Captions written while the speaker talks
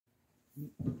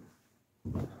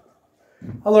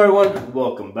Hello everyone,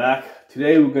 welcome back.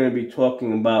 Today we're going to be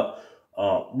talking about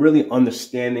really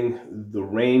understanding the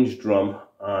range drum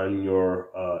on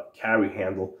your carry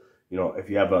handle. You know, if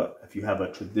you have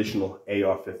a traditional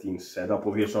AR-15 setup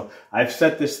over here. So I've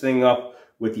set this thing up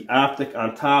with the optic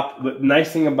on top. But the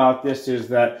nice thing about this is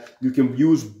that you can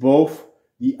use both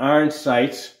the iron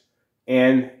sights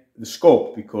and the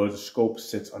scope, because the scope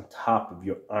sits on top of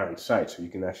your iron sight, so you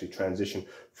can actually transition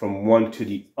from one to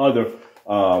the other.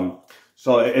 And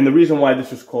the reason why this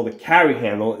was called a carry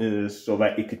handle is so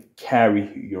that it could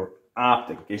carry your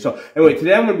optic. Okay, so anyway,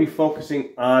 today I'm going to be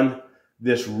focusing on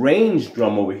this range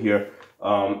drum over here,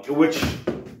 which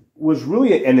was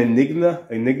really an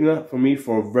enigma for me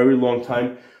for a very long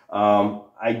time.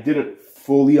 I didn't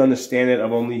fully understand it.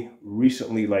 I've only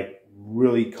recently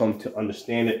really come to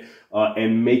understand it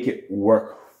and make it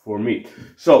work for me.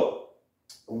 So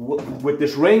with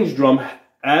this range drum,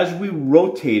 as we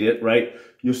rotate it, right,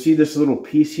 you'll see this little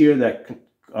piece here that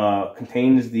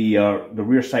contains the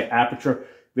rear sight aperture.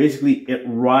 Basically, it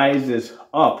rises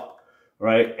up,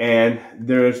 right, and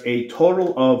there's a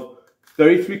total of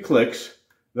 33 clicks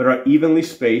that are evenly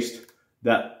spaced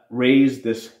that raise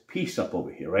this piece up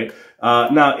over here, right?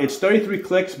 Now, it's 33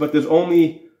 clicks, but there's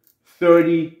only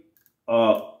 30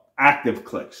 active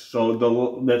clicks. So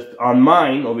on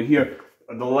mine over here,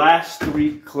 the last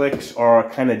 3 clicks are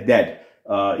kind of dead.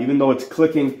 Even though it's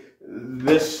clicking,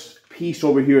 this piece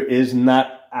over here is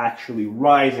not actually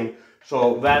rising.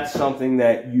 So that's something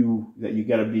that you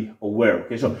got to be aware of.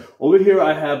 Okay, so over here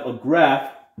I have a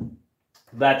graph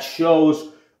that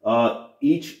shows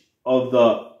each of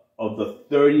the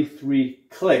 33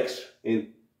 clicks in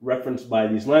referenced by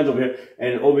these lines over here,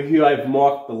 and over here I've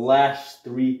marked the last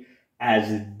 3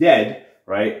 as dead,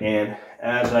 right? And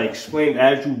as I explained,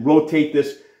 as you rotate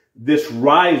this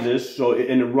rises, so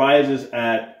it rises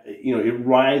at, you know, it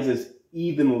rises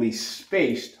evenly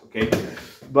spaced, okay?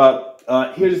 But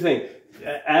here's the thing,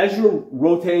 as you're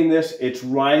rotating this, it's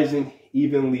rising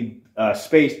evenly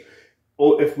spaced.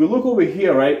 Oh, if we look over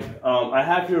here, right, I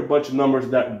have here a bunch of numbers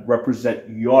that represent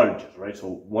yardages, right? So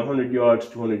 100 yards,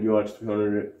 200 yards,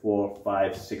 300, 400,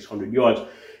 500, 600 yards.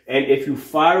 And if you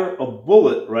fire a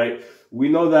bullet, right, we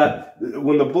know that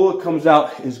when the bullet comes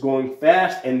out, it's going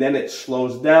fast and then it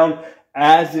slows down.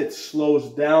 As it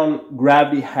slows down,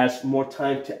 gravity has more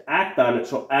time to act on it.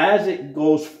 So as it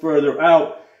goes further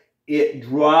out, it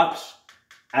drops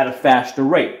at a faster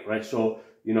rate, right? So,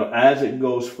 you know, as it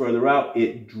goes further out,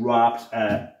 it drops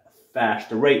at a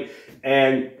faster rate.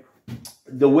 And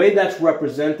the way that's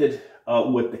represented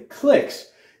with the clicks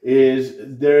is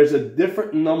there's a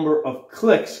different number of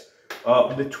clicks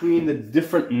between the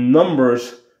different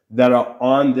numbers that are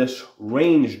on this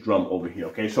range drum over here.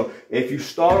 Okay, so if you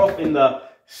start off in the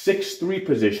 6-3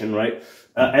 position, right,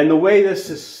 and the way this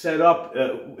is set up,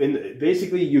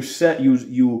 basically this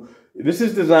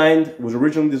was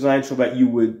originally designed so that you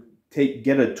would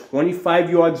get a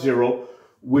 25-yard zero,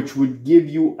 which would give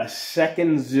you a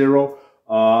second zero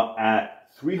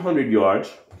at 300 yards.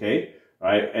 Okay, all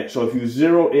right. And so if you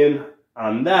zero in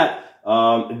on that,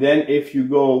 then if you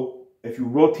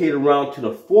rotate around to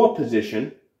the 4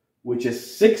 position, which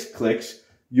is 6 clicks,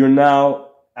 you're now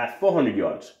at 400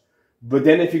 yards. But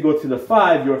then if you go to the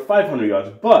 5, you're at 500 yards.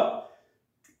 But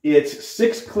it's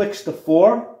 6 clicks to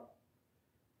 4,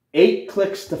 8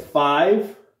 clicks to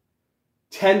 5,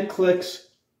 10 clicks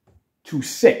to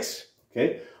 6.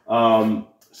 Okay,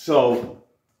 so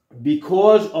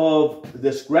because of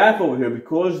this graph over here,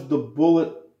 because the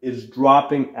bullet is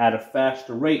dropping at a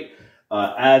faster rate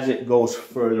as it goes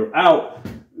further out,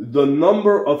 the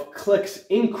number of clicks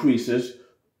increases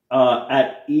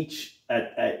at each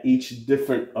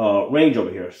different range over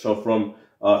here. So from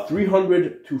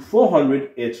 300 to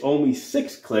 400, it's only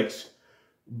 6 clicks,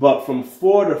 but from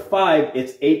 4 to 5,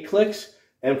 it's 8 clicks,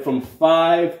 and from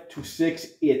 5 to 6,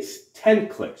 it's 10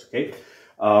 clicks. Okay,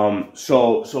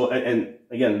 and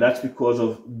again, that's because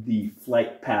of the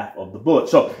flight path of the bullet.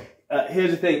 So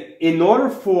here's the thing: in order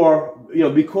for, you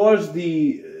know, because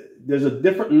there's a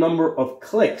different number of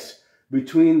clicks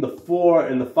between the 4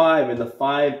 and the 5 and the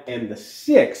 5 and the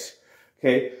 6.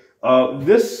 Okay,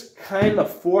 this kind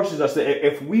of forces us that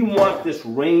if we want this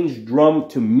range drum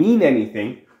to mean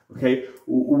anything, okay,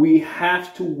 we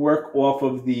have to work off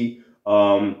of the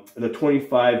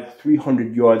 25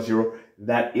 300-yard zero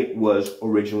that it was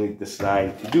originally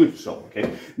designed to do so.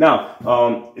 Okay, now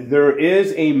there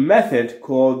is a method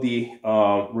called the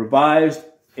revised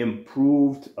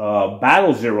improved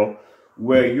battle zero,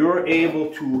 where you're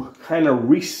able to kind of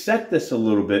reset this a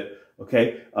little bit,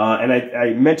 Okay, and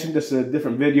I mentioned this in a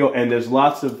different video, and there's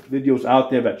lots of videos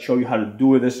out there that show you how to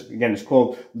do this. Again, it's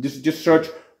called, just search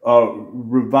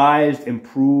revised,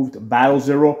 improved Battle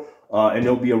Zero, and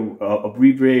there'll be a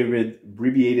abbreviated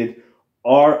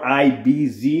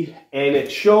RIBZ, and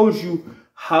it shows you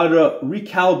how to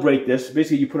recalibrate this.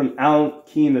 Basically, you put an Allen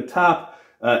key in the top,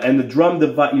 and the drum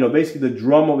basically the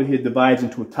drum over here divides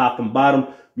into a top and bottom.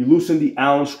 You loosen the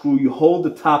Allen screw, you hold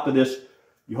the top of this.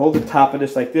 You hold the top of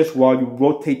this like this while you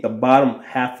rotate the bottom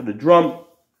half of the drum.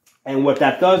 And what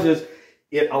that does is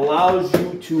it allows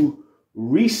you to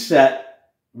reset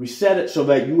it so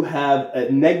that you have a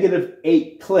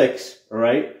 -8 clicks, all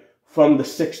right, from the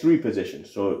 6-3 position.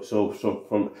 So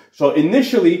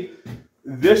initially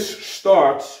this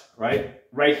starts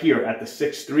right here at the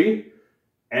 6-3,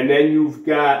 and then you've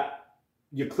got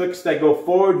your clicks that go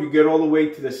forward, you get all the way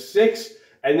to the 6.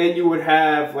 And then you would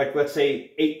have, like, let's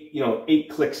say 8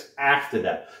 clicks after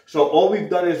that. So all we've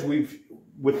done is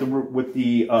with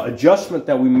the adjustment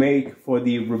that we make for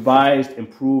the revised,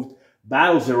 improved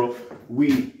Battle Zero,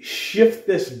 we shift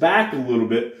this back a little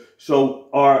bit. So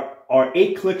our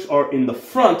 8 clicks are in the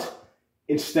front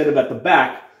instead of at the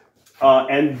back.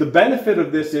 And the benefit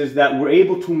of this is that we're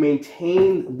able to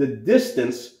maintain the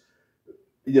distance,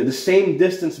 the same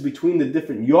distance between the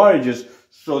different yardages,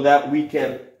 so that we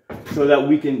can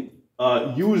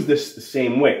use this the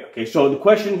same way. Okay, so the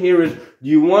question here is, do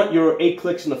you want your 8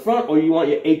 clicks in the front, or you want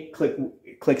your 8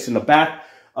 clicks in the back?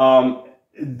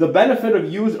 The benefit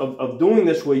of doing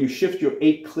this, where you shift your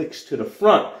 8 clicks to the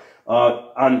front,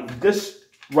 on this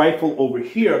rifle over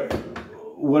here,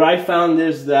 what I found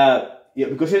is that,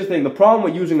 because here's the thing, the problem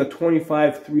with using a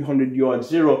 25 300 yard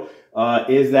zero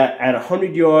is that at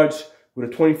 100 yards, with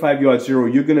a 25-yard zero,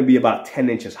 you're going to be about 10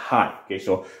 inches high. Okay,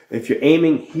 so if you're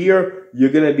aiming here,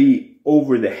 you're going to be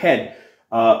over the head.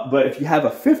 But if you have a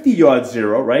 50-yard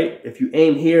zero, right, if you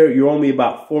aim here, you're only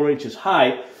about 4 inches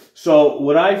high. So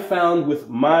what I found with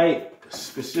my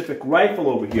specific rifle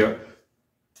over here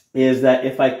is that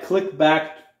if I click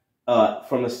back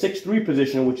from the 6-3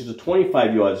 position, which is a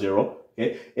 25-yard zero,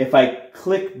 okay, if I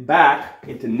click back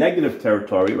into negative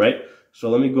territory, right, so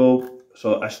let me go.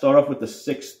 So I start off with the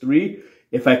 6-3.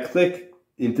 If I click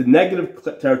into negative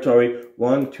territory,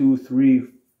 1, 2, 3,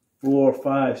 4,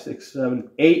 5, 6, 7,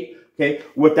 8. Okay,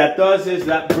 what that does is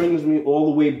that brings me all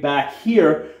the way back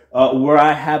here, where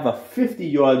I have a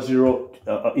 50-yard zero,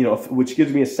 which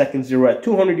gives me a second zero at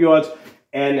 200 yards,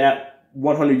 and at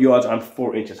 100 yards, I'm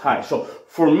 4 inches high. So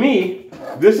for me,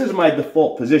 this is my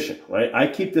default position, right? I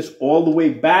keep this all the way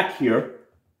back here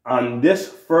on this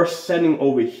first setting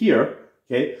over here,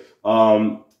 okay?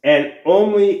 And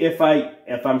only if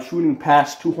I'm shooting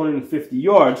past 250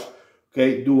 yards,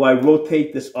 okay, do I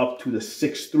rotate this up to the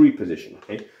 6-3 position,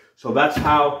 okay? So that's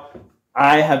how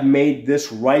I have made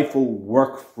this rifle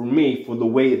work for me, for the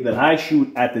way that I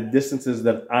shoot at the distances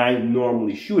that I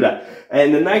normally shoot at.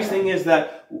 And the nice thing is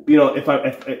that,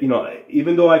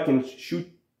 even though I can shoot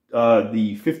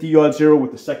the 50-yard zero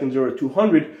with the second zero at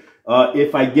 200,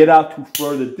 if I get out to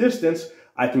further distance,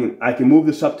 I can move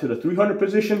this up to the 300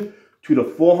 position, to the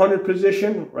 400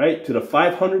 position, right, to the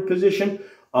 500 position,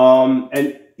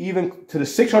 and even to the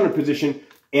 600 position,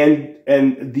 and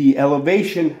the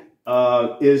elevation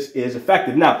is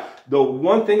effective. Now, the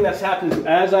one thing that's happened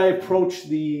as I approach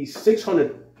the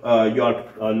 600 yard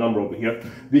number over here,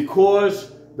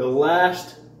 because the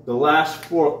last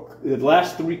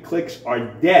 3 clicks are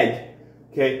dead,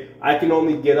 okay, I can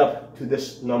only get up to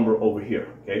this number over here,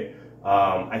 okay.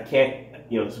 I can't.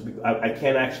 I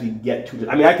can't actually get to the,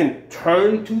 I can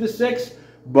turn to the 6,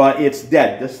 but it's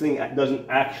dead. This thing doesn't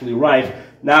actually rise.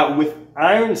 Now, with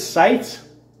iron sights,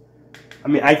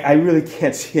 I really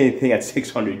can't see anything at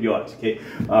 600 yards, okay?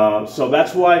 So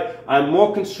that's why I'm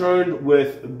more concerned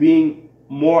with being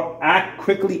more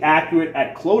quickly accurate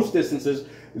at close distances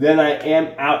than I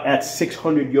am out at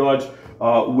 600 yards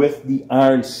with the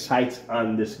iron sights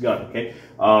on this gun, okay?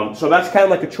 So that's kind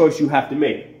of like a choice you have to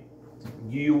make.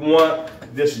 Do you want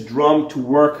this drum to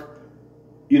work,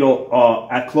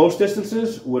 at close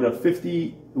distances with a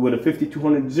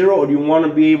 50-200 zero, or do you want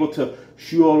to be able to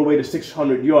shoot all the way to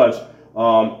 600 yards?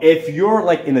 If you're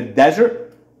like in a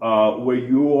desert where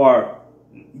you are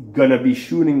gonna be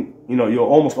shooting, you're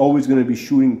almost always gonna be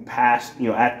shooting past,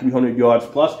 at 300 yards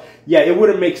plus. Yeah, it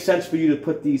wouldn't make sense for you to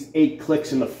put these 8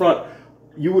 clicks in the front.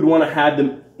 You would want to have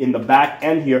them in the back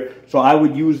end here, so I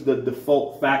would use the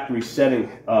default factory setting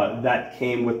that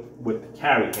came with the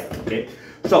carry handle. Okay,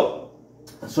 so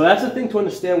that's the thing to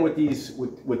understand with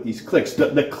these clicks.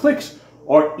 The clicks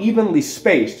are evenly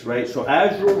spaced, right? So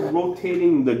as you're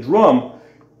rotating the drum,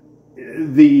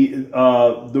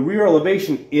 the rear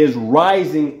elevation is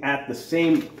rising at the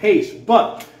same pace.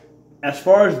 But as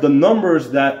far as the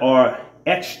numbers that are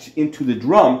etched into the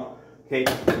drum, okay,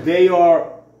 they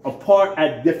are apart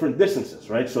at different distances,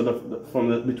 right? So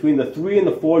between the 3 and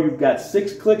the 4, you've got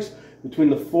 6 clicks. Between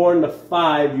the 4 and the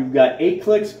 5, you've got 8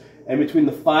 clicks. And between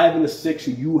the 5 and the 6,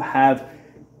 you have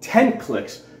 10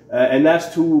 clicks. And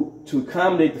that's to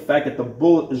accommodate the fact that the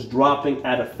bullet is dropping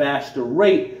at a faster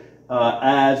rate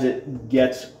as it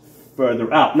gets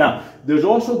further out. Now, there's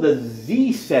also the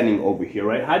Z setting over here,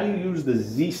 right? How do you use the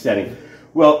Z setting?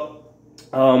 Well,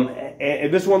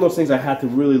 and this is one of those things I had to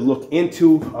really look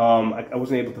into. I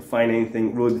wasn't able to find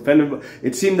anything really definitive.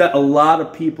 It seemed that a lot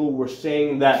of people were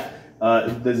saying that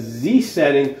the Z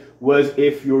setting was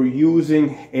if you're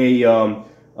using a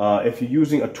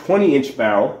 20-inch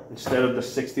barrel instead of the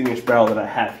 16-inch barrel that I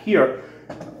have here.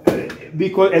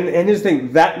 Because and here's the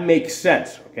thing, that makes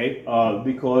sense, okay?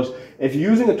 Because if you're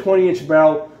using a 20-inch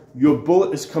barrel, your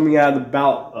bullet is coming out of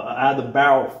the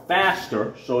barrel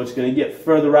faster, so it's going to get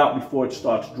further out before it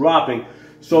starts dropping.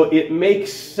 So it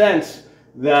makes sense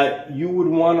that you would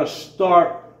want to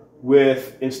start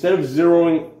with, instead of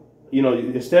zeroing,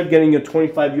 instead of getting your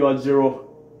 25-yard zero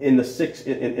in the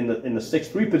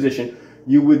 6-3 position,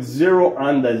 you would zero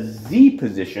on the Z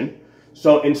position.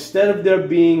 So instead of there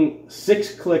being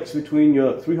 6 clicks between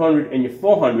your 300 and your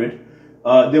 400,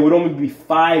 there would only be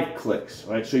 5 clicks,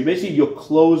 right? So you're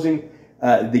closing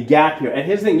the gap here. And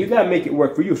here's the thing, you gotta make it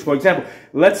work for you. So for example,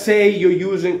 let's say you're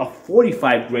using a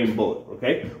 45 grain bullet,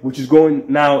 okay, which is going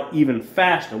now even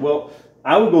faster. Well,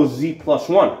 I would go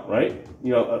Z+1, right?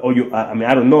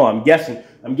 I don't know, I'm guessing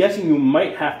you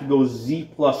might have to go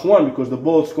Z+1 because the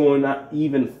bullet's going out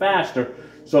even faster.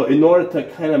 So in order to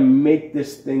kind of make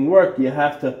this thing work, you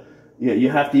have to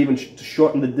even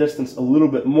shorten the distance a little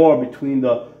bit more between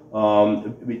your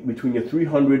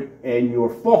 300 and your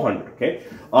 400. Okay,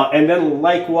 and then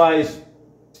likewise,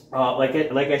 like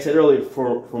I said earlier,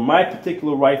 for my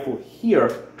particular rifle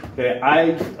here, okay,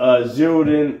 I zeroed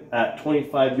in at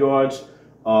 25 yards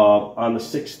on the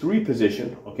 6.3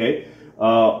 position. Okay,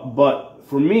 but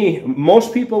for me,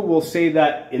 most people will say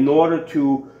that in order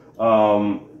to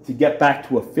get back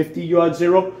to a 50-yard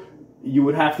zero, you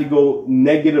would have to go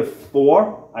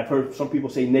 -4. I've heard some people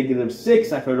say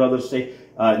 -6. I've heard others say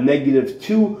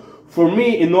 -2. For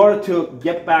me, in order to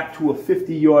get back to a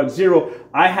 50-yard zero,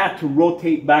 I had to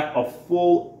rotate back a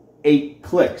full 8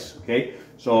 clicks. Okay,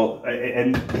 so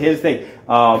and here's the thing.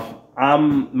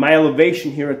 My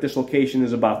elevation here at this location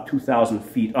is about 2,000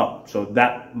 feet up, so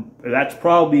that's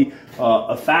probably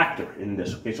a factor in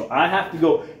this. Okay, so I have to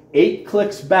go 8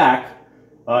 clicks back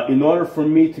in order for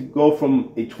me to go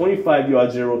from a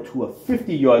 25-yard zero to a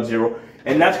 50-yard zero,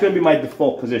 and that's going to be my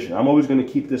default position. I'm always going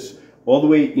to keep this all the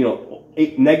way,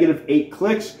 -8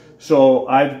 clicks. So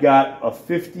I've got a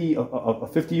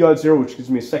 50-yard zero, which gives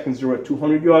me a second zero at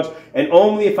 200 yards, and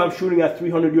only if I'm shooting at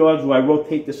 300 yards do I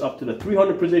rotate this up to the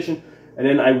 300 position, and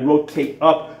then I rotate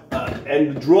up.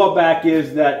 And the drawback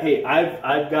is that, hey,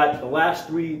 I've got the last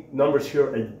 3 numbers here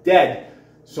are dead,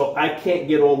 so I can't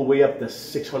get all the way up to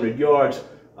 600 yards.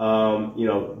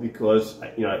 Because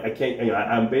I can't.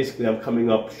 I'm coming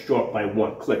up short by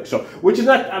 1 click. So, which is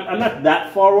not. I'm not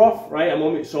that far off, right?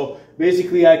 So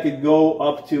basically I could go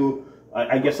up to,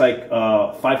 I guess, like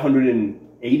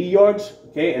 580 yards.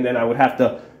 Okay, and then I would have to,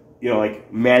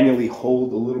 manually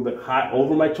hold a little bit high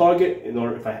over my target in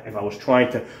order if I was trying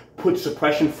to put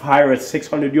suppression fire at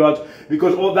 600 yards,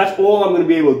 because that's all I'm going to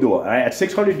be able to do. Right? At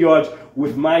 600 yards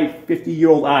with my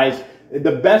 50-year-old eyes.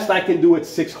 The best I can do at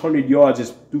 600 yards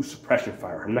is do suppression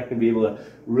fire. I'm not going to be able to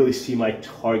really see my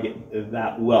target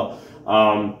that well.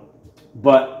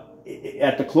 But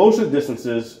at the closer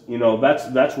distances,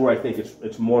 that's where I think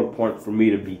it's more important for me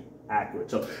to be accurate.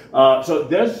 So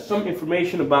there's some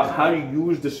information about how to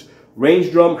use this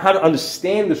range drum, how to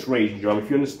understand this range drum. If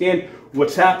you understand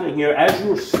what's happening here, as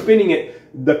you're spinning it,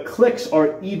 the clicks are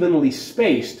evenly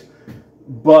spaced,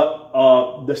 but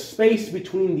the space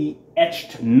between the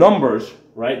etched numbers,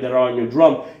 right, that are on your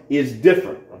drum is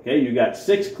different. Okay, you got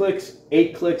 6 clicks,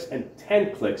 8 clicks, and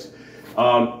 10 clicks.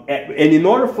 And in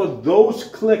order for those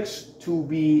clicks to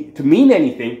mean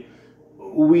anything,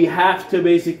 we have to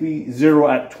basically zero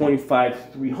at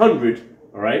 25-300.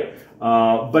 All right,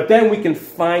 but then we can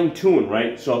fine tune,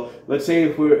 right? So let's say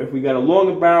if we got a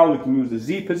longer barrel, we can use the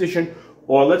Z position.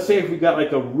 Or let's say if we got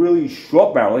like a really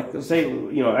short barrel, like let's say,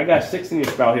 I got a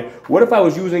 16-inch barrel here. What if I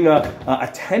was using a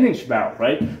 10-inch barrel,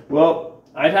 right? Well,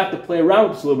 I'd have to play around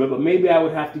with this a little bit, but maybe I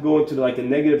would have to go into like a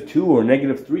 -2 or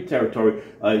 -3 territory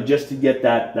just to get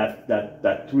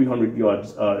that 300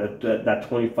 yards, that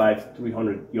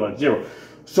 25-300 yard zero.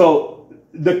 So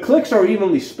the clicks are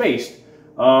evenly spaced.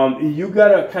 You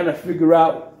gotta kind of figure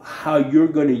out how you're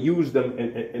going to use them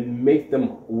and make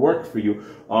them work for you.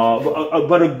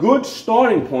 But a good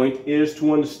starting point is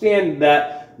to understand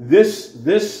that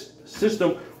this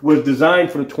system was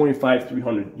designed for the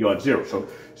 25-300 yard zero.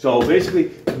 So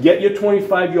basically, get your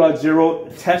 25 yard zero,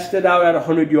 test it out at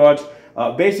 100 yards.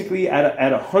 Basically,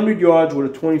 at 100 yards with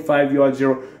a 25 yard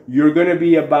zero, you're going to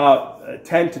be about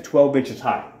 10 to 12 inches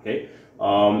high. Okay,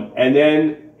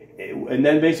 and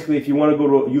then basically, if you want to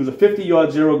go to use a 50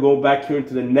 yard zero, go back here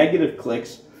into the negative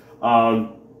clicks.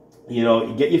 You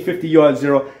know, get your 50 yard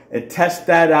zero and test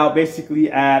that out.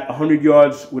 Basically, at 100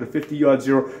 yards with a 50 yard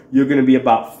zero, you're going to be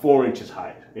about 4 inches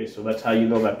high. Okay, so that's how you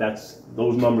know that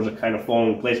those numbers are kind of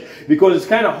falling in place, because it's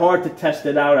kind of hard to test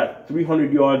it out at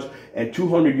 300 yards and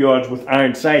 200 yards with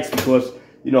iron sights, because,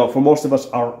 you know, for most of us,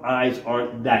 our eyes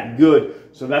aren't that good.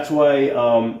 So that's why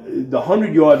the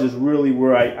 100 yards is really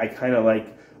where I kind of like,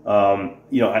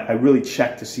 you know, I really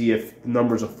check to see if the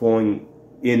numbers are falling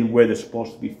in where they're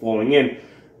supposed to be falling in,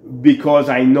 because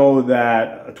I know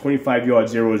that a 25 yard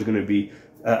zero is going to be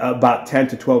about 10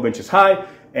 to 12 inches high,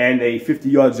 and a 50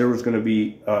 yard zero is going to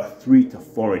be 3 to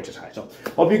 4 inches high. So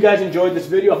hope you guys enjoyed this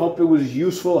video. I hope it was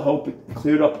useful. I hope it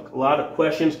cleared up a lot of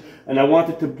questions. And I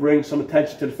wanted to bring some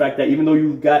attention to the fact that even though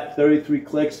you've got 33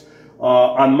 clicks,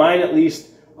 on mine at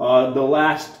least, the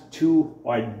last 2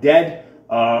 are dead.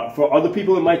 For other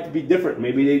people, it might be different.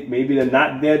 Maybe they're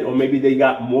not dead, or maybe they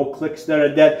got more clicks that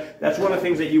are dead. That's one of the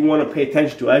things that you want to pay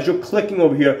attention to. As you're clicking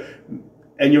over here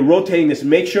and you're rotating this,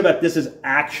 make sure that this is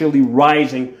actually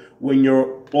rising when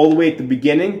you're all the way at the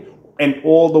beginning and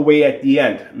all the way at the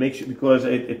end. Make sure, because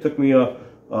it took me a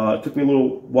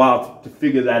little while to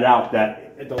figure that out,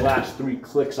 that the last 3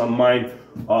 clicks on mine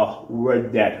were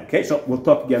dead. Okay, so we'll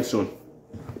talk again soon.